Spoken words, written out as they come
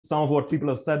some of what people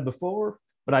have said before,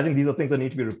 but I think these are things that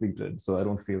need to be repeated, so I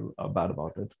don't feel bad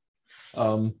about it.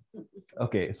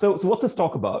 Okay, so what's this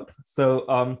talk about? So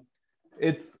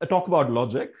it's a talk about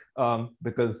logic,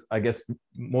 because I guess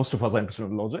most of us are interested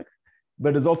in logic,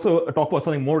 but it's also a talk about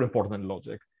something more important than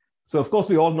logic. So of course,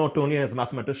 we all know Toni as a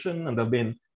mathematician, and there have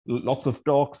been lots of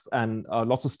talks and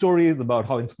lots of stories about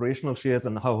how inspirational she is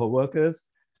and how her work is.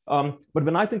 But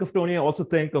when I think of Toni, I also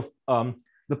think of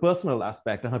the personal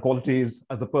aspect and her qualities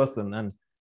as a person and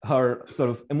her sort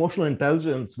of emotional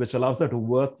intelligence, which allows her to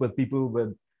work with people with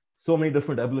so many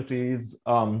different abilities,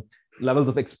 levels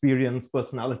of experience,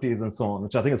 personalities, and so on,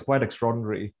 which I think is quite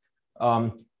extraordinary.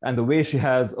 And the way she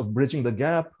has of bridging the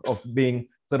gap, of being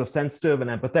sort of sensitive and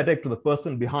empathetic to the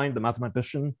person behind the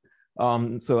mathematician.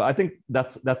 So I think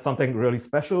that's something really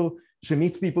special. She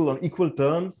meets people on equal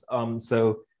terms.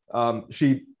 She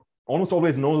almost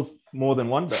always knows more than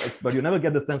one does, but you never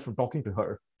get the sense from talking to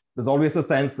her. There's always a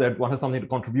sense that one has something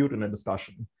to contribute in a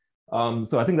discussion.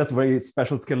 So I think that's a very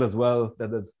special skill as well,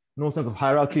 that there's no sense of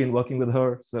hierarchy in working with her.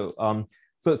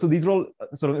 So these are all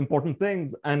sort of important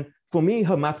things. And for me,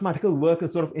 her mathematical work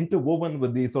is sort of interwoven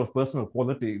with these sort of personal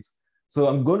qualities. So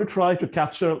I'm going to try to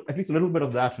capture at least a little bit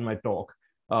of that in my talk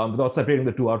without separating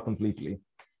the two out completely.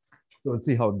 So let's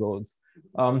see how it goes.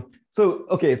 So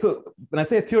when I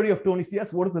say theory of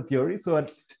ToniCS, what is a theory? So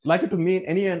I'd like it to mean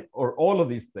any or all of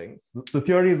these things. So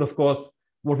theory is, of course,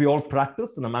 what we all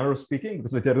practice in a manner of speaking,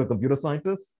 because we're theoretical computer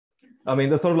scientists. I mean,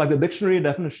 there's sort of like the dictionary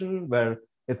definition where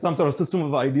it's some sort of system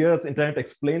of ideas intended to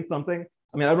explain something.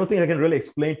 I mean, I don't think I can really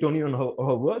explain Toni and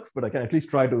her work, but I can at least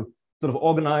try to sort of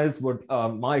organize what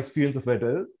my experience of it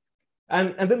is.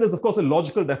 And then there's, of course, a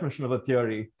logical definition of a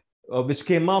theory, which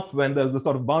came up when there's this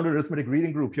sort of bounded arithmetic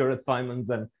reading group here at Simons,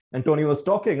 and Toni was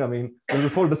talking. I mean, there's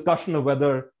this whole discussion of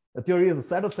whether a theory is a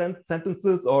set of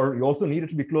sentences, or you also need it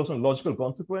to be close to a logical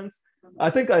consequence. I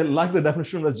think I like the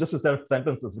definition as just a set of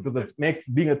sentences, because it makes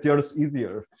being a theorist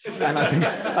easier. And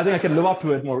I think I can live up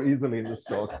to it more easily in this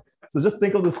talk. So just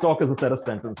think of this talk as a set of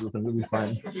sentences and we'll be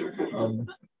fine.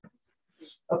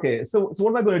 Okay, so what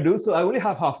am I going to do? So I only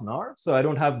have half an hour, so I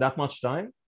don't have that much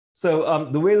time. So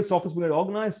the way this talk is going to be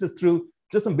organized is through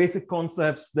just some basic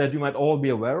concepts that you might all be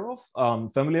aware of,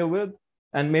 familiar with,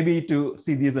 and maybe to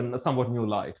see these in a somewhat new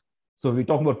light. So we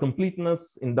talk about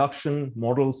completeness, induction,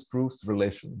 models, proofs,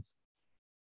 relations.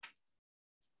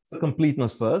 So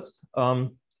completeness first.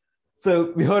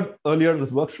 So we heard earlier in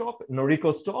this workshop, in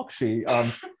Noriko's talk, she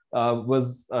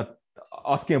was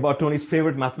asking about Toni's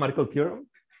favorite mathematical theorem.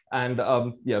 And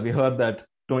yeah, we heard that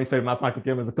Toni's favorite mathematical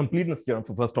theorem is the completeness theorem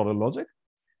for first order logic.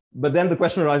 But then the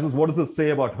question arises, what does this say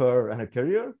about her and her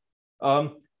career?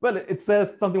 Well, it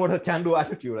says something about her can-do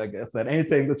attitude, I guess, that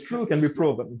anything that's true can be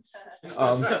proven.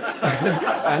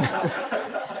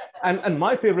 And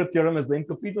my favorite theorem is the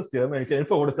incompleteness theorem, and you can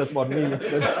infer what it says about me.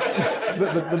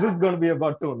 But this is going to be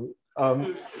about Toni. I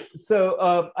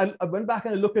went back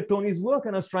and I looked at Toni's work,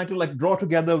 and I was trying to like draw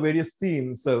together various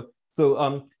themes. So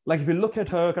like if you look at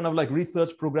her kind of like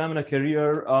research program in her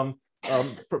career,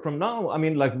 from now, I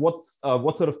mean, like what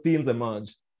sort of themes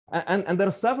emerge? And there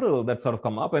are several that sort of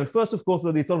come up. And first, of course,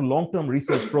 are these sort of long-term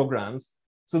research programs.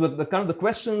 So the kind of the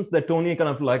questions that Toni kind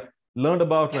of like learned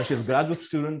about when she was a graduate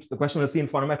student, the question that's seen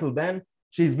fundamental then,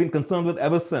 she's been concerned with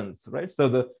ever since, right? So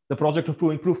the project of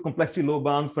proving proof complexity low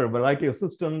bounds for a variety of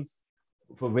systems,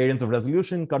 for variants of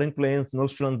resolution, cutting planes,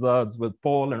 Nullstellensatz with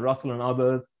Paul and Russell and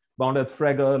others, bounded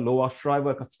Frege,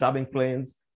 Loa-Shriver, stabbing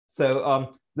planes.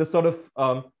 So this sort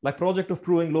of like project of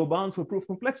proving low bounds for proof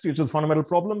complexity, which is a fundamental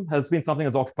problem, has been something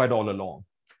that's occupied all along.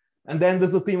 And then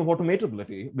there's the theme of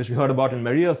automatability, which we heard about in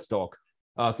Maria's talk.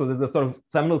 So there's a sort of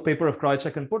seminal paper of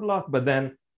Krajicek and Pudlak, but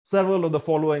then several of the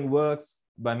following works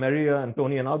by Maria and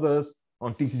Toni and others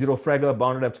on TC0 Frege,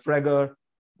 bounded depth Frege.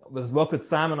 There's work with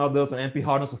Sam and others on NP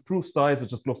hardness of proof size,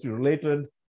 which is closely related.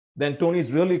 Then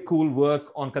Toni's really cool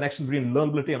work on connections between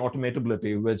learnability and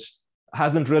automatability, which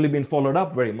hasn't really been followed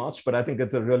up very much, but I think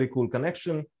it's a really cool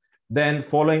connection. Then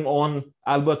following on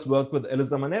Albert's work with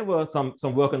Eliza Maneva,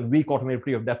 some work on weak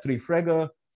automatability of depth 3 Frege.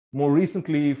 More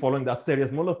recently, following that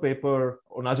Serious Muller paper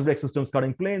on algebraic systems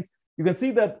cutting planes, you can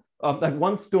see that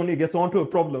once Toni gets onto a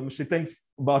problem, she thinks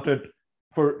about it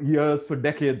for years, for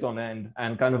decades on end,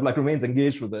 and kind of like remains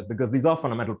engaged with it, because these are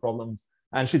fundamental problems,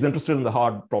 and she's interested in the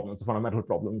hard problems, the fundamental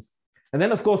problems. And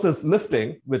then, of course, there's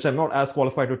lifting, which I'm not as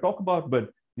qualified to talk about, but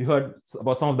you heard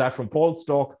about some of that from Paul's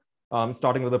talk,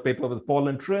 starting with a paper with Paul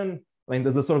and Trin. I mean,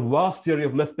 there's a sort of vast theory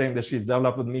of lifting that she's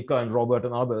developed with Mika and Robert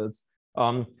and others.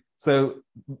 So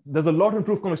there's a lot in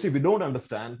proof complexity we don't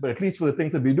understand, but at least for the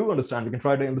things that we do understand, we can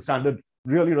try to understand it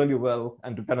really, really well,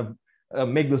 and to kind of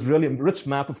make this really rich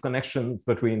map of connections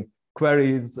between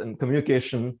queries and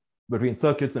communication, between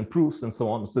circuits and proofs and so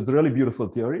on. So it's a really beautiful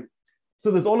theory. So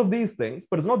there's all of these things,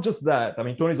 but it's not just that. I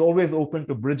mean, Toni's always open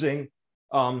to bridging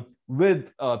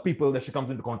with people that she comes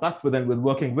into contact with and with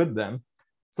working with them.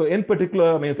 So in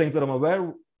particular, I mean, things that I'm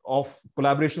aware of,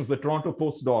 collaborations with Toronto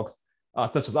postdocs,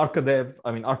 such as Arkadev.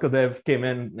 I mean, Arkadev came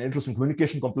in, an interest in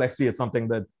communication complexity. It's something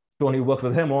that Toni worked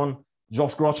with him on.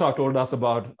 Josh Grochar told us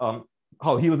about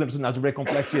how he was interested in algebraic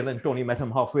complexity, and then Toni met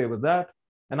him halfway with that.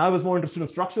 And I was more interested in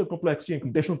structural complexity and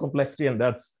computational complexity, and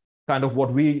that's kind of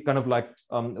what we kind of like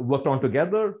worked on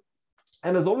together.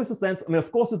 And there's always a sense, I mean,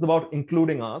 of course, it's about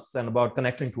including us and about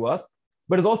connecting to us,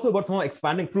 but it's also about somehow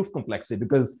expanding proof complexity,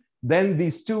 because then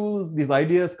these tools, these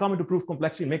ideas come into proof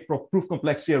complexity and make proof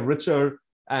complexity a richer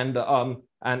and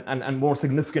more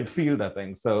significant field, I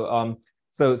think. So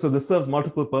this serves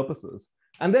multiple purposes.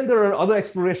 And then there are other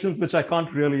explorations which I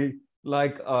can't really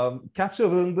like capture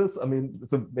within this. I mean,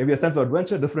 so maybe a sense of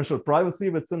adventure, differential privacy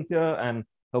with Cynthia, and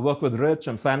her work with Rich,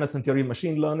 and fairness and theory of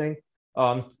machine learning.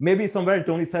 Maybe somewhere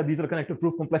Toni said these are connected to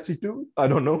proof complexity too. I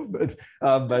don't know, but it's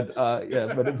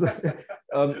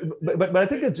but I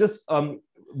think it's just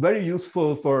very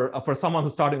useful for someone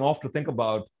who's starting off to think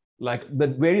about like the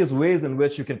various ways in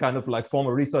which you can kind of like form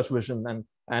a research vision and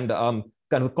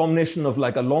kind of a combination of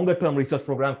like a longer term research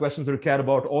program, questions that you care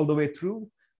about all the way through,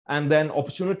 and then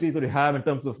opportunities that you have in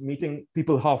terms of meeting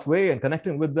people halfway and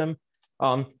connecting with them.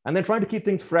 And then trying to keep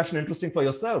things fresh and interesting for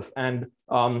yourself, and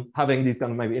having these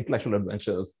kind of maybe intellectual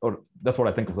adventures, or that's what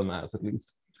I think of them as, at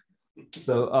least.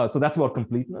 So that's about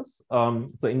completeness.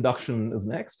 So induction is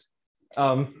next.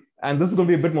 And this is going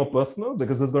to be a bit more personal,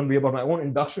 because this is going to be about my own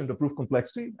induction to proof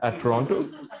complexity at Toronto.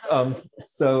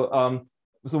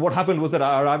 So what happened was that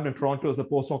I arrived in Toronto as a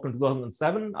postdoc in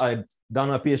 2007. I'd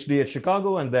done a PhD at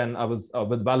Chicago, and then I was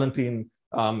with Valentine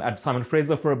at Simon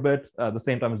Fraser for a bit, at the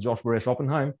same time as Josh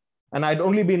Boresh-Oppenheim. And I'd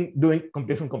only been doing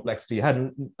computational complexity. I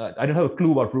didn't have a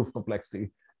clue about proof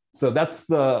complexity. So that's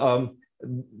the,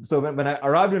 so when I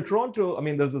arrived in Toronto, I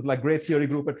mean, there's this like great theory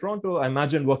group at Toronto. I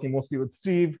imagined working mostly with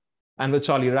Steve and with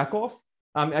Charlie Rakoff.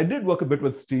 I did work a bit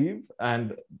with Steve,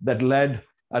 and that led,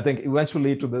 I think,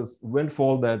 eventually to this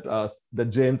windfall that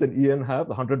James and Ian have,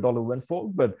 the $100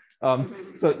 windfall. But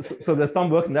so there's some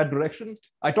work in that direction.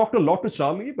 I talked a lot to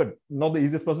Charlie, but not the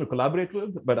easiest person to collaborate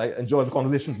with, but I enjoyed the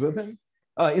conversations with him.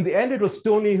 In the end, it was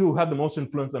Toni who had the most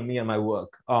influence on me and my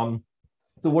work.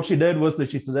 So what she did was that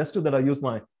she suggested that I use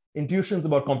my intuitions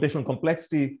about computational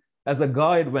complexity as a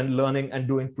guide when learning and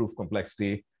doing proof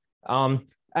complexity.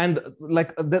 And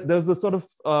like there's a sort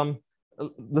of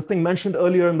this thing mentioned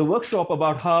earlier in the workshop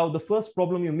about how the first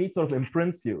problem you meet sort of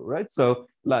imprints you, right? So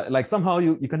like somehow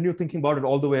you continue thinking about it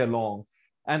all the way along.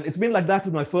 And it's been like that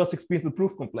with my first experience with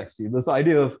proof complexity. This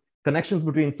idea of connections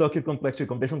between circuit complexity,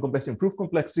 computational complexity, and proof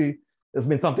complexity has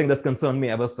been something that's concerned me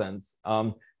ever since.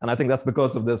 And I think that's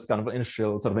because of this kind of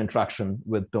initial sort of interaction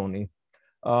with Toni.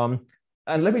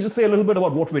 And let me just say a little bit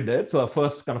about what we did. So our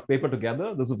first kind of paper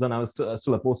together, this was when I was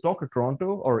still a postdoc at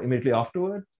Toronto, or immediately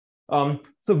afterward.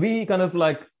 So we kind of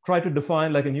like tried to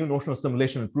define like a new notion of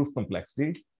simulation and proof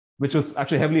complexity, which was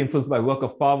actually heavily influenced by work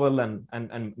of Pavel and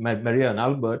Maria and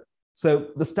Albert. So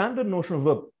the standard notion of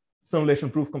a simulation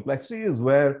proof complexity is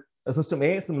where a system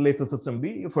A simulates a system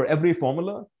B. For every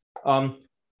formula,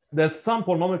 there's some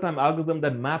polynomial time algorithm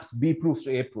that maps B proofs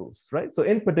to A proofs, right? So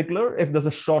in particular, if there's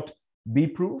a short B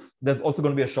proof, there's also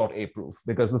going to be a short A proof,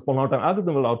 because this polynomial time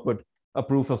algorithm will output a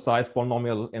proof of size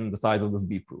polynomial in the size of this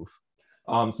B proof.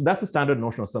 So that's the standard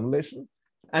notion of simulation.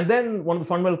 And then one of the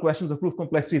fundamental questions of proof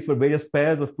complexity is for various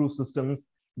pairs of proof systems,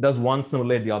 does one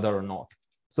simulate the other or not?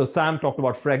 So Sam talked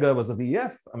about Frege versus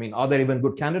EF. I mean, are there even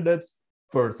good candidates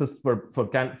for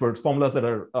formulas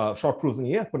that are short proofs in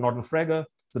EF, but not in Frege?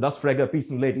 So does Frege P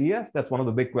simulate EF? That's one of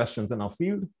the big questions in our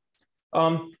field.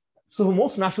 So for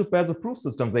most natural pairs of proof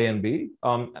systems, A and B,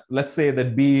 let's say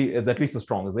that B is at least as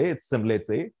strong as A, it simulates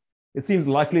A. It seems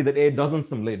likely that A doesn't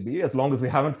simulate B. As long as we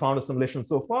haven't found a simulation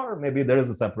so far, maybe there is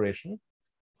a separation.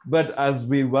 But as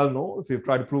we well know, if you've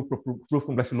tried to prove proof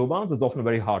complexity low bounds, it's often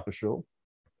very hard to show.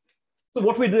 So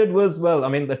what we did was, well, I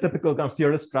mean, the typical kind of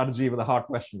theorist strategy with a hard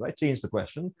question, right? Change the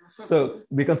question. So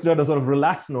we considered a sort of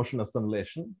relaxed notion of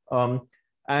simulation.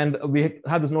 And we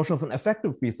had this notion of an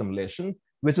effective P simulation,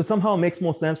 which is somehow makes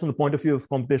more sense from the point of view of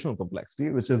computational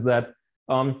complexity, which is that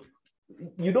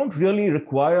you don't really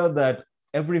require that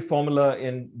every formula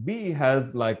in B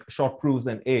has like short proofs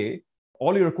in A.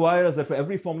 All you require is that for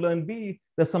every formula in B,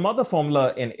 there's some other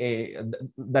formula in A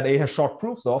that A has short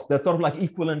proofs of that's sort of like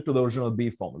equivalent to the original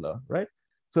B formula, right?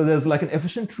 So there's like an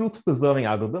efficient truth preserving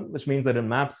algorithm, which means that it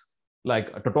maps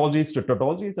like tautologies to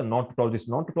tautologies and non-tautologies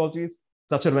to non-tautologies.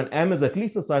 such that when M is at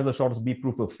least the size of short of B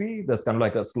proof of phi, that's kind of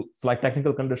like a slight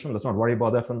technical condition. Let's not worry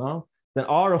about that for now. Then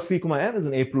R of phi comma M is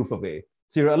an A proof of A.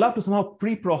 So you're allowed to somehow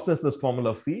pre-process this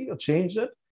formula phi or change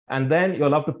it, and then you're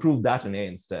allowed to prove that in A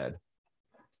instead.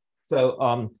 So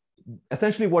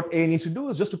essentially what A needs to do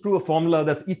is just to prove a formula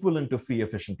that's equivalent to phi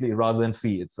efficiently rather than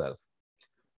phi itself.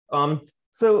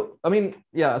 So, I mean,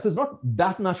 yeah, so it's not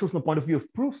that natural from the point of view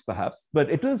of proofs, perhaps, but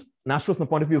it is natural from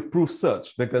the point of view of proof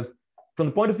search, because from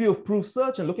the point of view of proof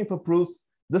search and looking for proofs,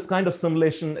 this kind of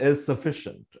simulation is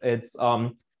sufficient. It's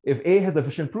if A has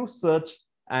efficient proof search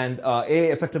and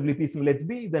A effectively P simulates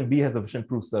B, then B has efficient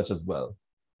proof search as well.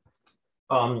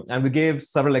 And we gave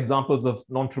several examples of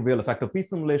non-trivial effective P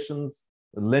simulations,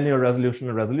 linear resolution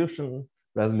and resolution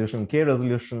K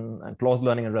resolution, and clause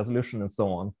learning and resolution, and so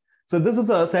on. So this is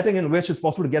a setting in which it's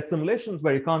possible to get simulations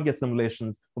where you can't get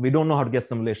simulations, or we don't know how to get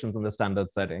simulations in the standard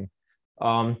setting.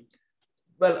 And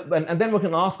then we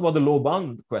can ask about the low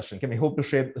bound question. Can we hope to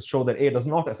show that A does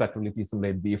not effectively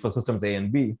P-simulate B for systems A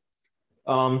and B?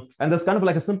 And there's kind of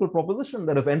like a simple proposition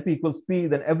that if NP equals P,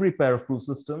 then every pair of proof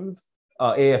systems,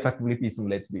 A effectively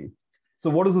P-simulates B. So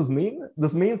what does this mean?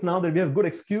 This means now that we have good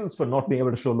excuse for not being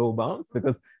able to show low bounds,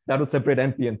 because that would separate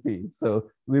NP and P. So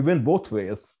we win both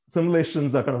ways.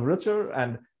 Simulations are kind of richer,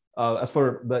 and as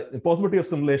for the impossibility of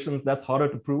simulations, that's harder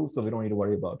to prove, so we don't need to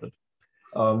worry about it.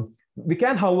 We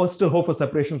can, however, still hope for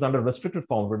separations under restricted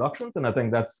form reductions, and I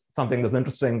think that's something that's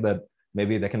interesting that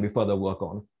maybe there can be further work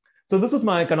on. So this is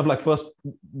my kind of like first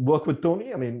work with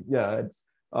Toni. I mean, yeah, it's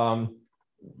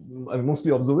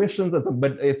mostly observations,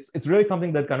 but it's really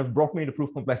something that kind of brought me to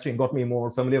proof complexity and got me more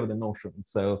familiar with the notions.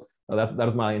 So that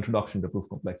was my introduction to proof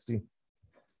complexity.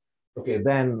 Okay,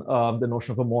 then the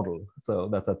notion of a model. So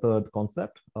that's a third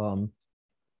concept.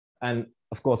 And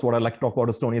of course, what I'd like to talk about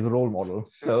is Toni as a role model.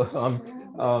 So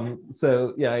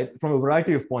yeah, from a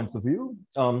variety of points of view.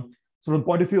 So from the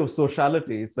point of view of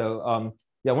sociality, so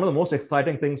yeah, one of the most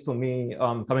exciting things for me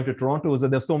coming to Toronto is that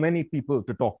there's so many people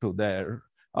to talk to there.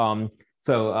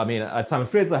 So, I mean, at Simon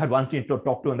Fraser, I had one team to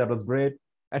talk to, and that was great.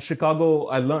 At Chicago,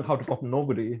 I learned how to talk to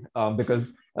nobody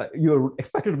because you're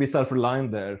expected to be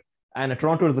self-reliant there. And at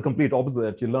Toronto, it's the complete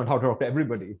opposite. You learn how to talk to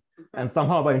everybody. And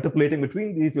somehow by interpolating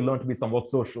between these, you learn to be somewhat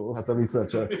social as a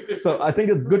researcher. So I think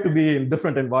it's good to be in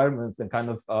different environments and kind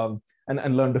of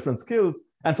and learn different skills.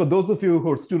 And for those of you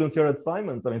who are students here at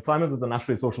Simons, I mean, Simons is a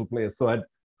naturally social place. So I'd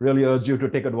really urge you to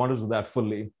take advantage of that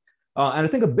fully. And I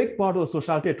think a big part of the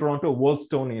sociality at Toronto was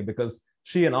Toni, because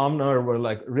she and Amner were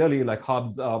like really like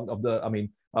hubs of the, I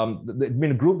mean, it'd been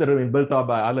a group that had been built up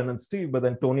by Alan and Steve, but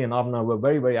then Toni and Amner were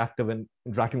very, very active in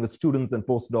interacting with students and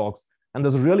postdocs. And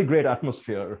there's a really great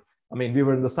atmosphere. I mean, we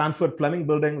were in the Sanford Fleming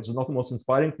building, which is not the most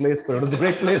inspiring place, but it was a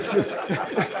great place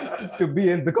to be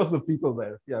in because of the people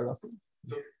there. Yeah, Russell.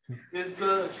 So is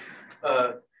the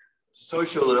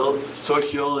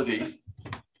sociality,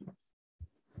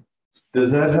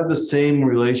 does that have the same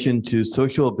relation to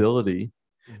social ability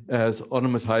as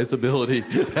automatizability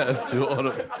has to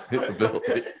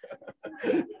automatizability?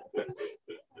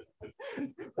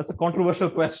 That's a controversial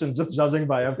question, just judging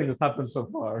by everything that's happened so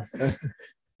far.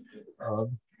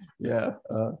 Yeah.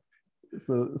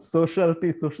 So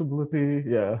sociality, sociability,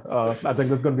 yeah. I think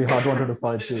that's going to be a hard one to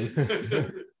decide too.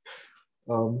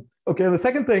 Okay, the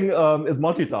second thing is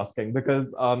multitasking,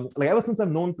 because like ever since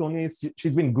I've known Toni,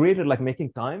 she's been great at like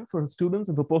making time for her students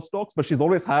and for postdocs, but she's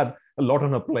always had a lot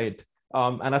on her plate.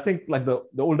 And I think like the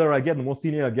older I get, the more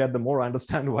senior I get, the more I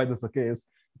understand why this is the case.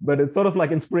 But it's sort of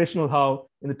like inspirational how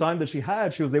in the time that she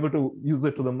had, she was able to use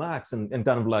it to the max and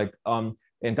kind of like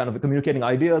in kind of communicating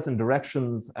ideas and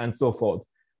directions and so forth.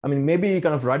 I mean, maybe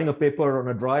kind of writing a paper on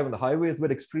a drive on the highway is a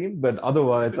bit extreme, but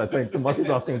otherwise, I think the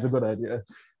multitasking is a good idea.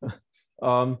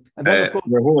 And then, of course,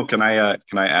 Rahul, can I add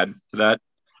to that?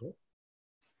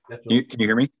 Can you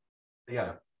hear me?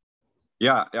 Yeah.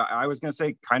 Yeah, I was going to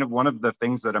say kind of one of the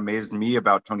things that amazed me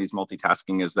about Toni's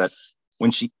multitasking is that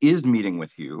when she is meeting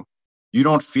with you, you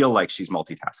don't feel like she's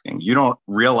multitasking. You don't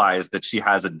realize that she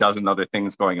has a dozen other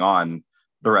things going on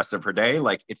the rest of her day.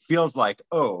 Like it feels like,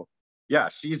 oh, yeah,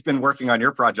 she's been working on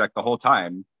your project the whole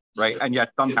time, right? And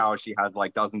yet somehow she has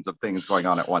like dozens of things going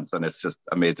on at once, and it's just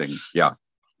amazing. Yeah.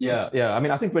 Yeah. I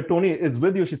mean, I think when Toni is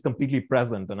with you, she's completely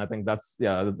present, and I think that's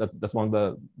one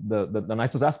of the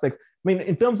nicest aspects. I mean,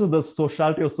 in terms of the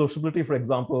sociality or sociability, for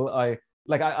example, I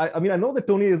mean, I know that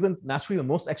Toni isn't naturally the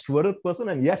most extroverted person,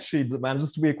 and yet she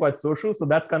manages to be quite social. So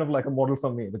that's kind of like a model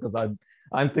for me, because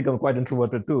I think I'm quite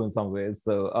introverted too in some ways.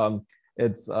 So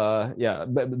it's yeah,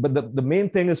 but the main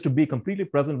thing is to be completely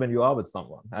present when you are with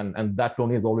someone, and that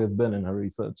Toni has always been in her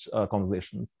research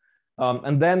conversations.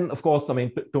 And then, of course, I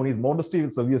mean, Toni's modesty.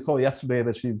 So we saw yesterday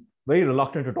that she's very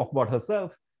reluctant to talk about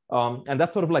herself. And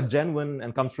that's sort of like genuine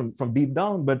and comes from deep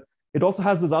down, but it also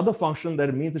has this other function that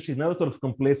it means that she's never sort of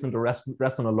complacent or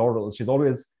rest on her laurels. She's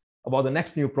always about the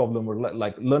next new problem or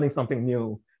like learning something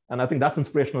new. And I think that's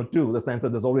inspirational too, the sense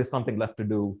that there's always something left to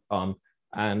do.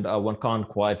 And one can't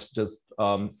quite just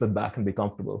sit back and be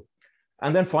comfortable.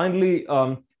 And then finally,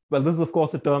 well, this is of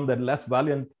course a term that Les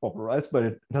Valiant popularized, but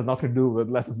it has nothing to do with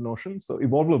Les's notion. So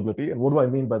evolvability, and what do I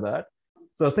mean by that?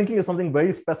 So I was thinking of something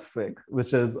very specific,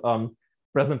 which is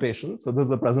presentation. So this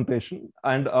is a presentation.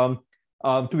 And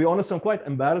to be honest, I'm quite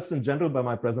embarrassed in general by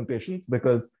my presentations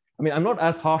because, I mean, I'm not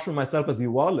as harsh on myself as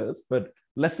Yuval is, but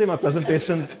let's say my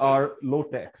presentations are low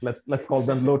tech. Let's call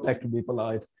them low tech to be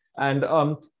polite. And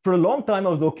for a long time, I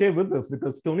was okay with this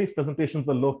because Toni's presentations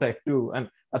were low tech too. And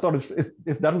I thought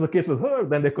if that was the case with her,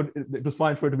 then it was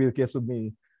fine for it to be the case with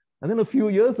me. And then a few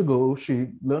years ago, she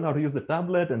learned how to use the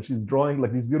tablet and she's drawing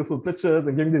like these beautiful pictures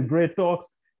and giving these great talks.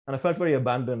 And I felt very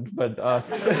abandoned, but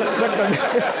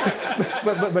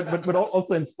but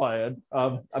also inspired.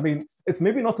 I mean, it's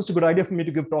maybe not such a good idea for me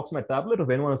to give talks on my tablet if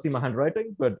anyone wants to see my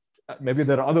handwriting, but maybe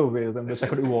there are other ways in which I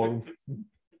could evolve.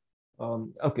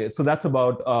 Okay, so that's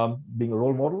about being a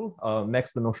role model.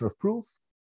 Next, the notion of proof.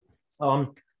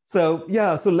 So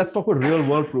let's talk about real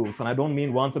world proofs. And I don't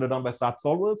mean ones that are done by SAT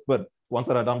solvers, but ones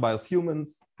that are done by us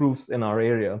humans, proofs in our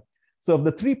area. So of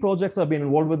the three projects I've been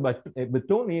involved with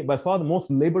Toni, by far the most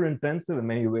labor intensive in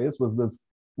many ways was this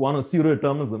one on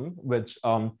pseudo-determinism, which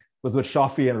was with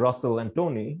Shafi and Russell and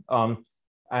Toni.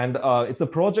 It's a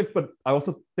project, but I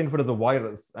also think of it as a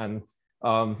virus. And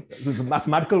it's a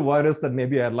mathematical virus that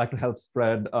maybe I'd like to help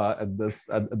spread at this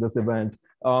event.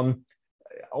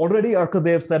 Already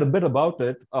Arkadev said a bit about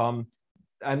it. And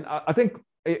I think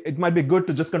it might be good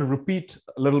to just kind of repeat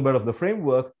a little bit of the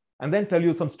framework and then tell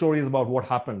you some stories about what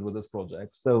happened with this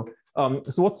project. So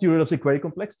what's heuristic query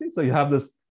complexity? So you have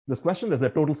this question, there's a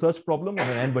total search problem and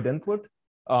an n-bit input.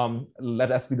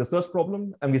 Let S be the search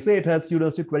problem. And we say it has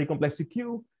heuristic query complexity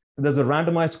Q. There's a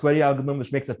randomized query algorithm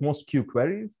which makes at most Q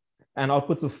queries and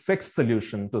outputs a fixed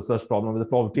solution to a search problem with a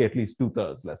probability at least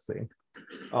 2/3, let's say.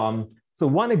 So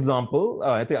one example,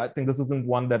 I think this isn't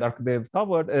one that Arkadev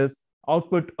covered, is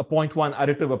output a 0.1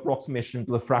 additive approximation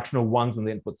to the fraction of ones in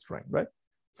the input string, right?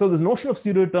 So this notion of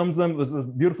pseudo-determinism was this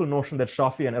beautiful notion that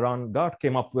Shafi and Eran Gart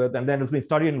came up with, and then it's been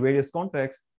studied in various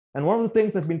contexts. And one of the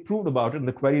things that's been proved about it in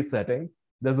the query setting,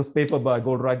 there's this paper by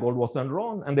Goldreich, Goldwasser, and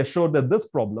Ron, and they showed that this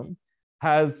problem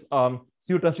has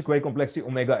pseudo-deterministic query complexity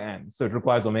omega n. So it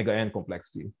requires omega n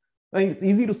complexity. I mean, it's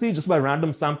easy to see just by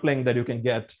random sampling that you can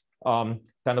get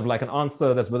kind of like an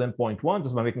answer that's within 0.1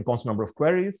 just by making constant number of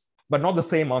queries, but not the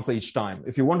same answer each time.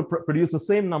 If you want to produce the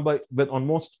same number on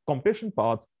most computation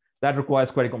paths, that requires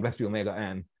query complexity omega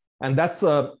n. And that's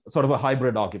a sort of a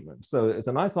hybrid argument. So it's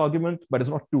a nice argument, but it's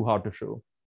not too hard to show.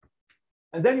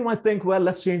 And then you might think, well,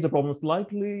 let's change the problem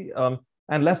slightly.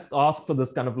 And let's ask for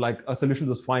this kind of like a solution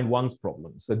to this find ones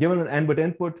problem. So given an n-bit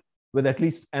input with at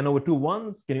least n over 2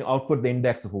 ones, can you output the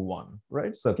index of a 1,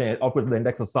 right? So can you output the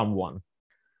index of some 1?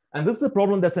 And this is a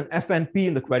problem that's an FNP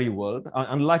in the query world.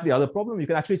 Unlike the other problem, you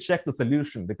can actually check the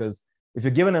solution because if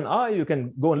you're given an I, you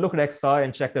can go and look at xi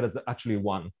and check that it's actually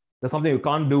 1. There's something you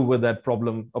can't do with that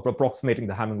problem of approximating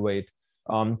the Hamming weight.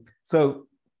 So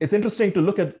it's interesting to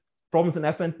look at problems in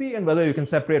FNP and whether you can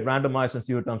separate randomized and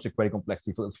pseudo-deterministic query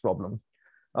complexity for this problem.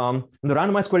 And the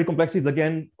randomized query complexity is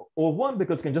again O1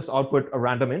 because it can just output a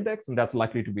random index, and that's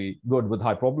likely to be good with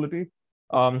high probability.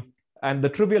 And the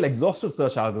trivial exhaustive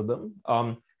search algorithm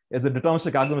is a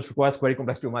deterministic algorithm which requires query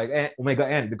complexity omega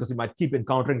n because you might keep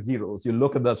encountering zeros. You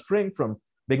look at the string from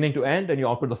beginning to end and you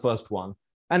output the first one.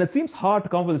 And it seems hard to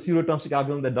come up with a pseudo-deterministic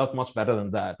algorithm that does much better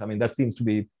than that. I mean, that seems to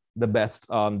be the best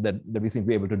that we seem to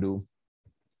be able to do.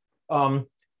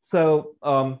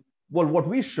 Well, what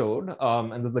we showed,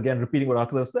 and this is again repeating what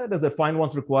Arkadev said, is that find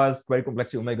ones requires query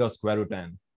complexity omega square root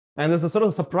n. And there's a sort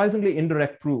of surprisingly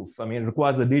indirect proof. I mean, it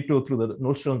requires a detour through the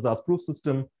Nullstellensatz proof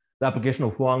system, the application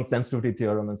of Huang's sensitivity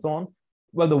theorem, and so on.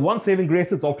 Well, the one saving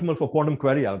grace is optimal for quantum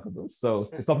query algorithms. So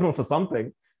it's optimal for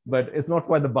something, but it's not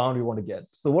quite the bound you want to get.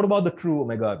 So what about the true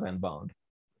omega n bound?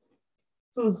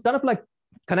 So it's kind of like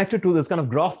connected to this kind of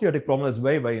graph theoretic problem that's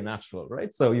very, very natural,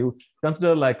 right? So you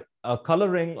consider like a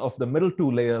coloring of the middle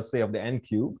two layers, say of the n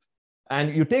cube,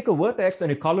 and you take a vertex and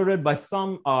you color it by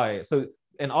some I. So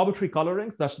an arbitrary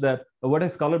coloring such that a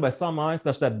vertex colored by some I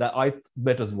such that the ith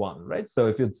bit is 1, right? So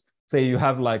if it's, say you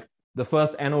have like the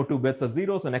first NO2 bits are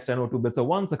 0s, the next NO2 bits are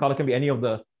 1s, the color can be any of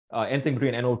the anything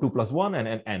between NO2 plus 1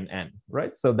 and N,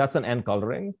 right? So that's an N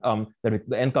coloring, the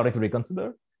N coloring to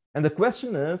reconsider. And the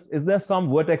question is there some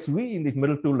vertex V in these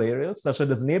middle two layers such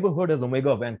that its neighborhood has omega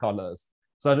of n colors,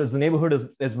 such that its neighborhood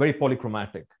is very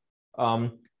polychromatic?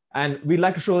 And we'd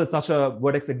like to show that such a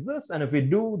vertex exists. And if we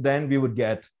do, then we would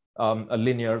get a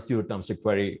linear pseudo-deterministic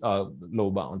query low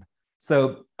bound.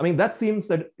 So, I mean, that seems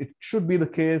that it should be the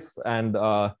case. And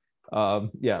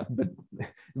yeah,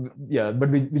 but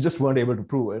we just weren't able to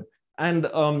prove it. And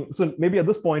so maybe at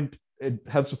this point, it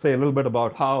helps to say a little bit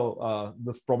about how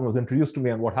this problem was introduced to me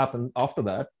and what happened after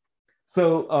that.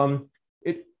 So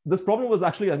this problem was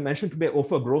actually mentioned to me by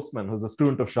Ofer Grossman, who's a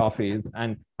student of Shafi's.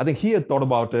 And I think he had thought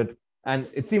about it. And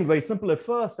it seemed very simple at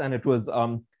first. And it was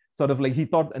sort of like he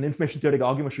thought an information theoretic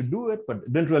argument should do it, but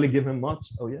it didn't really give him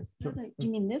much. Oh, yes. Sure. You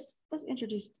mean this was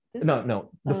introduced? This no,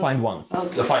 the find once.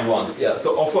 Okay. The find once, yeah.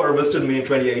 So Ofer visited me in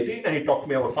 2018 and he talked to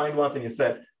me about find once and he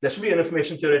said, there should be an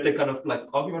information theoretic kind of like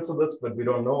argument for this, but we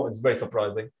don't know. It's very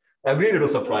surprising. I agreed it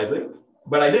was surprising,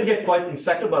 but I didn't get quite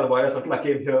infected by the virus until I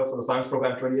came here for the science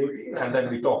program in 2018. And then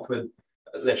we talked with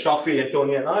Shafi and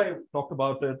Toni and I talked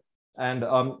about it. And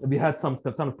we had some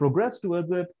kind of progress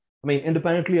towards it. I mean,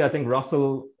 independently, I think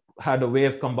Russell had a way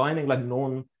of combining like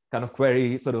known kind of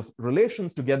query sort of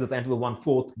relations to get this n to the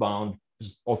 1/4 bound, which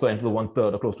is also n to the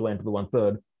 1/3 or close to n to the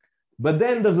 1/3. But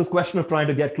then there's this question of trying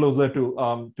to get closer to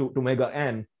omega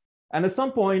n. And at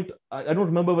some point, I don't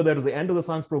remember whether it was the end of the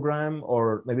science program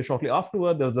or maybe shortly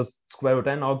afterward, there was this square root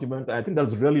n argument. I think that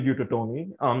was really due to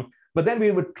Toni. But then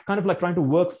we were kind of like trying to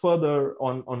work further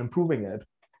on improving it.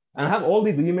 And I have all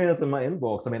these emails in my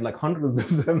inbox. I mean, like hundreds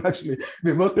of them actually.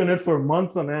 We worked on it for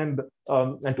months on end.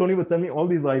 And Toni would send me all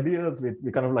these ideas.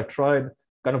 We kind of like tried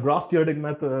kind of graph theoretic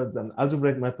methods and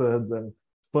algebraic methods and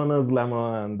Sperner's lemma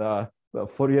and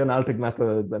Fourier analytic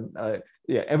methods and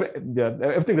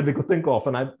everything that we could think of.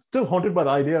 And I'm still haunted by the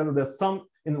idea that there's some,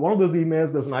 in one of those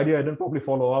emails, there's an idea I didn't probably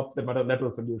follow up that might have led to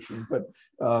a solution. But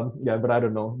yeah, but I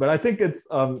don't know. But I think it's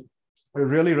a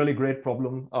really, really great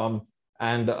problem.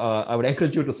 And I would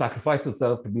encourage you to sacrifice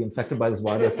yourself to be infected by this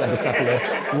virus and settle it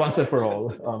once and for all.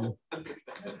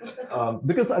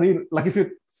 Because I mean, like if you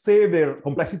say their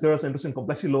complexity theorists are interested in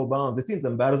complexity low bounds, it seems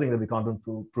embarrassing that we can't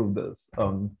prove this.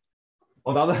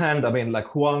 On the other hand, I mean, like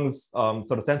Huang's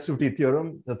sort of sensitivity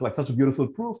theorem is like such a beautiful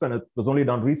proof, and it was only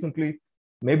done recently.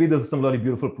 Maybe there's a similarly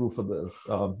beautiful proof for this.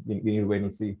 We need to wait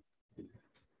and see.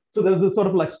 So there's this sort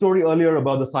of like story earlier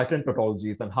about the cyclone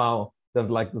tautologies and how there's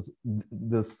like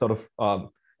this sort of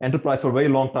enterprise for a very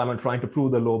long time and trying to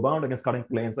prove the low bound against cutting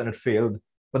planes, and it failed.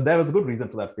 But there was a good reason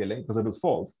for that failing because it was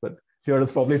false. But here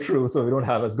it's probably true, so we don't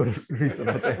have as good a reason,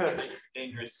 I think.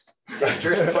 Dangerous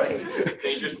claims.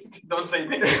 Dangerous. Don't say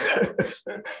things like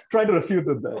that. Try to refute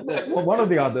it then. Well, one or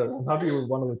the other. I'm happy with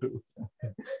one of the two.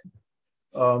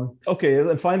 Okay,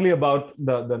 and finally about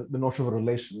the notion of a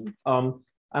relation.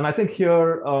 And I think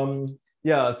here,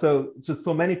 yeah,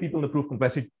 so many people in the proof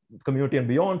complexity community and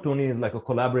beyond, Toni is like a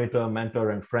collaborator,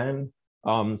 mentor, and friend.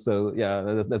 So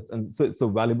yeah, and so it's so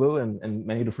valuable in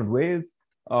many different ways.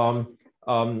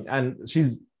 And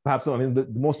she's perhaps, I mean, the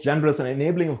most generous and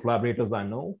enabling of collaborators I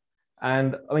know.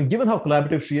 And I mean, given how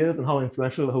collaborative she is and how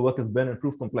influential her work has been in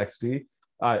proof complexity,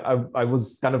 I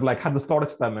was kind of like had this thought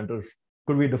experiment of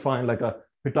could we define like a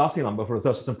Pitassi number for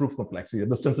researchers in proof complexity, a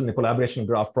distance in the collaboration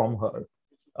graph from her.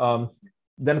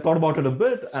 Then I thought about it a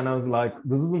bit and I was like,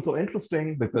 this isn't so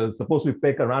interesting because suppose we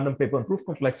pick a random paper on proof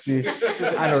complexity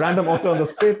and a random author on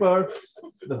this paper,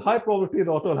 the high probability the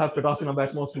author will have Pitassi number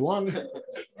at most 1.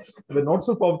 With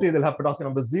noticeable probability, they'll have Pitassi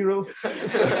number 0.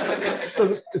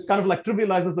 So it's kind of like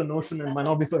trivializes the notion and might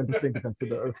not be so interesting to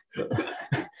consider. So,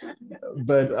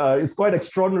 but it's quite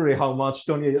extraordinary how much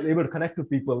Toni is able to connect with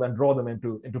people and draw them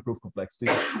into proof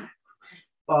complexity.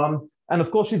 And of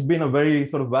course, she's been a very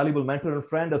sort of valuable mentor and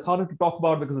friend. It's harder to talk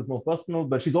about because it's more personal,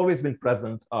 but she's always been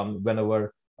present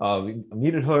whenever we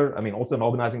needed her. I mean, also in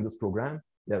organizing this program.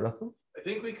 Yeah, Russell? I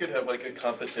think we could have like a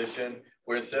competition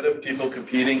where instead of people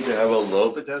competing to have a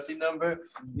low Pitassi number,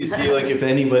 you see like if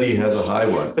anybody has a high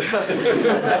one.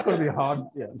 That's going to be hard.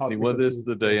 Yeah, hard see what is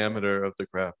the diameter of the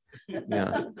graph.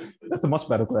 Yeah, that's a much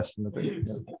better question, I think.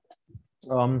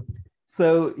 Yeah.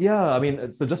 So yeah, I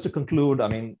mean, so just to conclude, I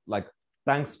mean, like,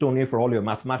 thanks, Toni, for all your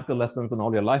mathematical lessons and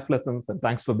all your life lessons. And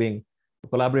thanks for being a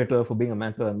collaborator, for being a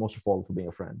mentor, and most of all, for being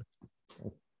a friend.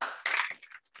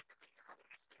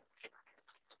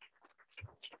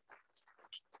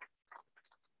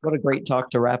 What a great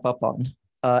talk to wrap up on.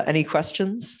 Any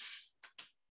questions?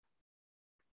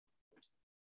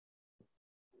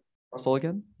 Russell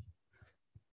again?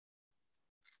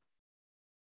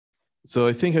 So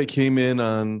I think I came in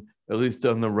on, at least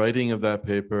on the writing of that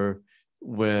paper,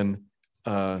 when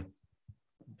the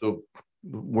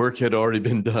work had already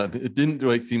been done. It didn't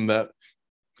like seem that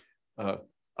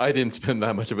I didn't spend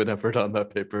that much of an effort on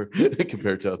that paper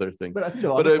compared to other things. But I think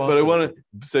But I want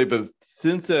to say, but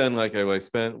since then, like I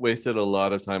wasted a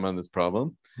lot of time on this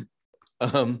problem.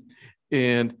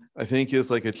 And I think it's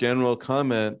like a general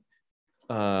comment,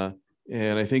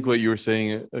 and I think what you were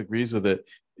saying agrees with it,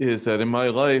 is that in my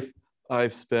life,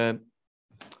 I've spent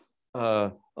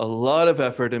a lot of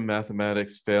effort in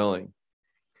mathematics failing.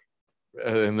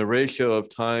 And the ratio of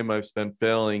time I've spent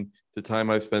failing to time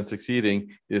I've spent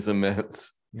succeeding is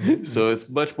immense. Mm-hmm. So it's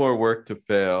much more work to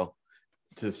fail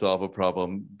to solve a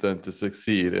problem than to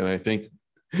succeed. And I think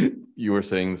you were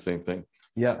saying the same thing.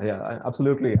 Yeah,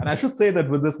 absolutely. And I should say that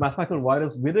with this mathematical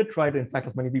virus, we did try to infect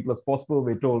as many people as possible.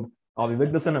 We told Avi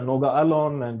Vigdison and Noga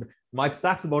Alon and Mike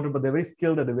Stacks about it, but they're very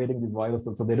skilled at evading these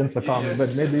viruses, so they didn't succumb.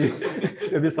 But maybe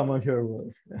someone here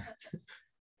will.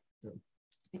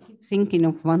 I keep thinking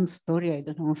of one story. I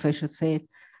don't know if I should say it.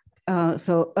 I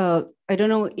don't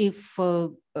know if,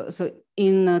 so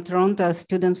in Toronto, as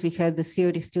students, we had the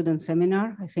Theory student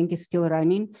seminar. I think it's still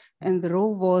running. And the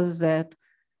rule was that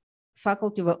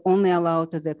faculty were only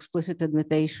allowed as the explicit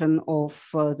invitation of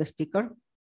the speaker.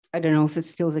 I don't know if it's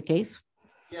still the case.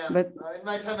 Yeah, but in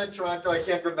my time at Toronto, I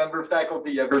can't remember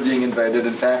faculty ever being invited,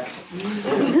 in fact.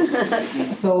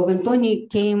 So when Toni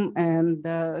came and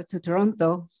to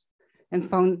Toronto and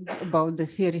found about the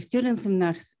Theory student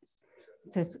seminars,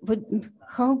 says, "But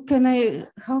how can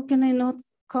I not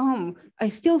come? I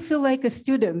still feel like a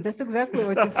student." That's exactly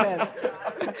what he said.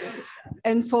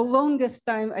 And for longest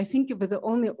time, I think it was the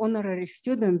only honorary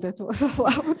student that was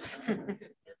allowed.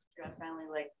 Finally,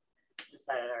 like,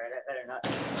 decided, all right, I better not.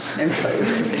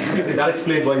 That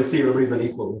explains why you see everybody's an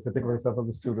equal. If you think of yourself as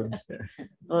a student.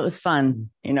 Well, it was fun,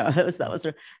 that was.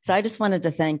 So I just wanted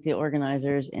to thank the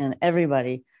organizers and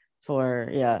everybody for,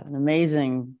 an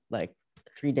amazing,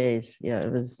 3 days. Yeah,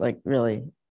 it was really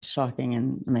shocking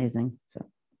and amazing. So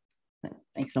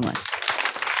thanks so much.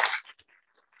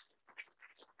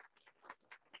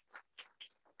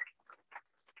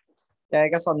 Yeah, I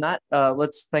guess on that,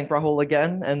 let's thank Rahul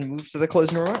again and move to the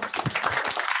closing remarks.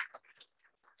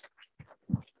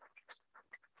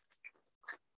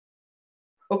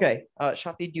 Okay,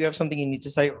 Shafi, do you have something you need to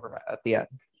say at the end?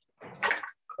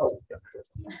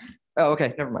 Oh,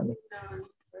 okay, never mind. I'm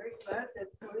very glad that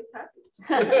Toni's happy.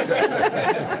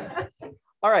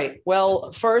 All right,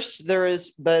 well, first there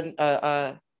has been,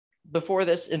 before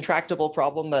this intractable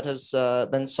problem that has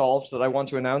been solved that I want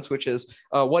to announce, which is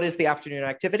what is the afternoon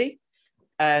activity?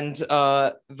 And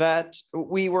that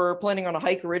we were planning on a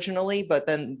hike originally, but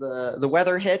then the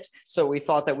weather hit. So we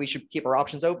thought that we should keep our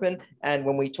options open. And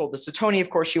when we told this to Toni, of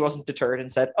course, she wasn't deterred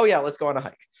and said, oh yeah, let's go on a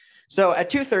hike. So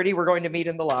at 2:30, we're going to meet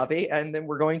in the lobby and then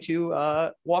we're going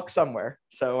to walk somewhere.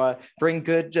 So bring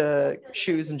good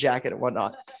shoes and jacket and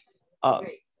whatnot.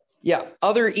 Yeah,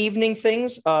 other evening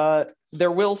things.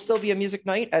 There will still be a music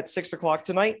night at 6 o'clock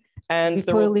tonight. And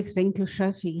before we leave, thank you,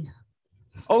 Shafi.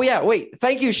 Oh yeah, wait,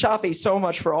 thank you, Shafi, so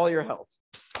much for all your help.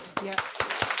 Yeah.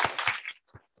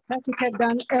 Shafi had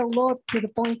done a lot to the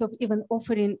point of even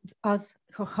offering us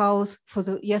her house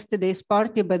for yesterday's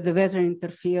party, but the weather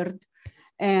interfered.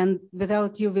 And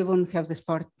without you, we wouldn't have this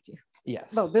party.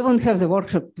 Yes. Well, we wouldn't have the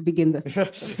workshop to begin with.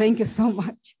 Thank you so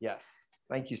much. Yes,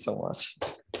 thank you so much.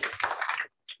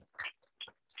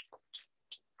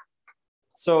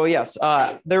 So yes,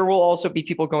 there will also be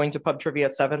people going to pub trivia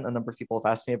at 7. A number of people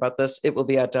have asked me about this. It will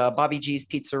be at Bobby G's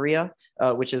Pizzeria,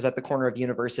 which is at the corner of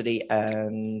University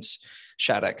and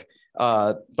Shattuck.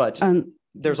 But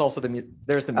there's also the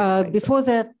music night. Before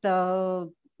that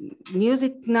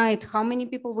music night, how many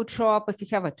people would show up if you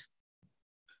have it?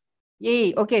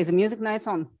 Yay, okay, the music night's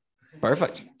on.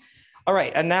 Perfect. All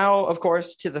right, and now, of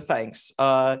course, to the thanks.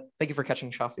 Thank you for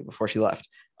catching Shafi before she left.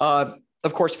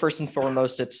 Of course, first and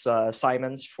foremost, it's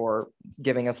Simon's for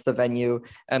giving us the venue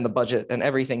and the budget and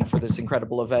everything for this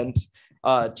incredible event.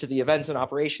 To the events and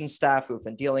operations staff who have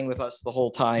been dealing with us the whole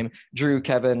time, Drew,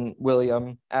 Kevin,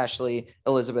 William, Ashley,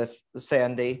 Elizabeth,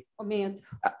 Sandy. And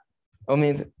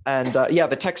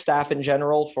the tech staff in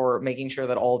general for making sure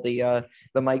that all the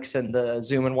mics and the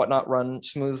Zoom and whatnot run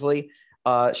smoothly.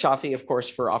 Shafi, of course,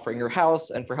 for offering her house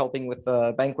and for helping with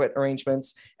the banquet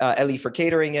arrangements, Ellie for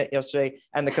catering it yesterday,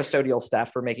 and the custodial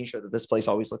staff for making sure that this place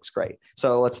always looks great.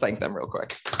 So let's thank them real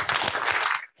quick.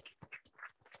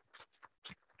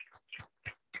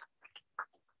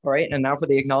 All right, and now for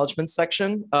the acknowledgements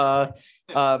section.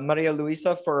 Maria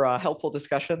Luisa for helpful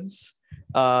discussions,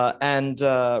 and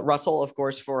Russell, of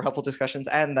course, for helpful discussions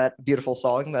and that beautiful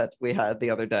song that we had the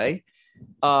other day.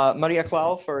 Maria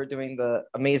Clau for doing the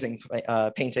amazing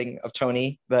painting of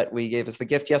Toni that we gave as the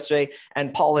gift yesterday,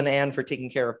 and Paul and Anne for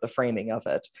taking care of the framing of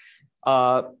it.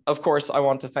 Of course, I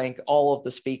want to thank all of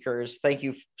the speakers. Thank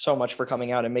you so much for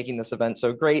coming out and making this event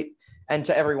so great. And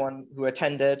to everyone who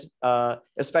attended,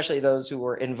 especially those who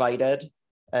were invited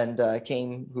and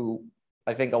came, who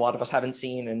I think a lot of us haven't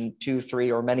seen in 2,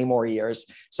 3, or many more years.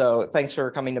 So thanks for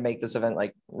coming to make this event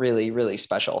like really, really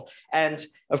special. And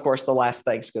of course, the last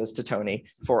thanks goes to Toni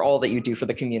for all that you do for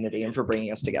the community and for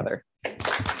bringing us together.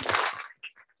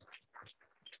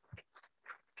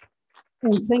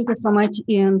 And thank you so much,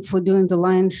 Ian, for doing the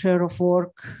lion's share of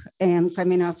work and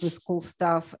coming up with cool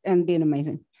stuff and being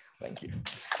amazing. Thank you.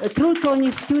 A true Toni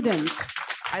student.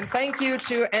 And thank you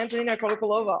to Antonina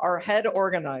Kolokolova, our head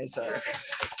organizer.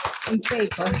 And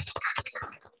paper.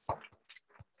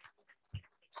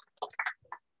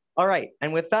 All right,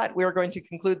 and with that, we are going to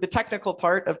conclude the technical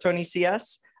part of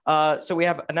ToniCS. So we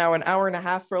have now an hour and a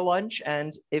half for lunch,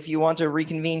 and if you want to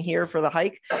reconvene here for the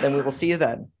hike, then we will see you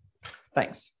then.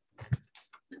 Thanks.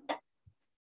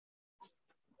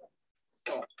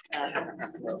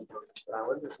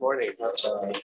 This morning.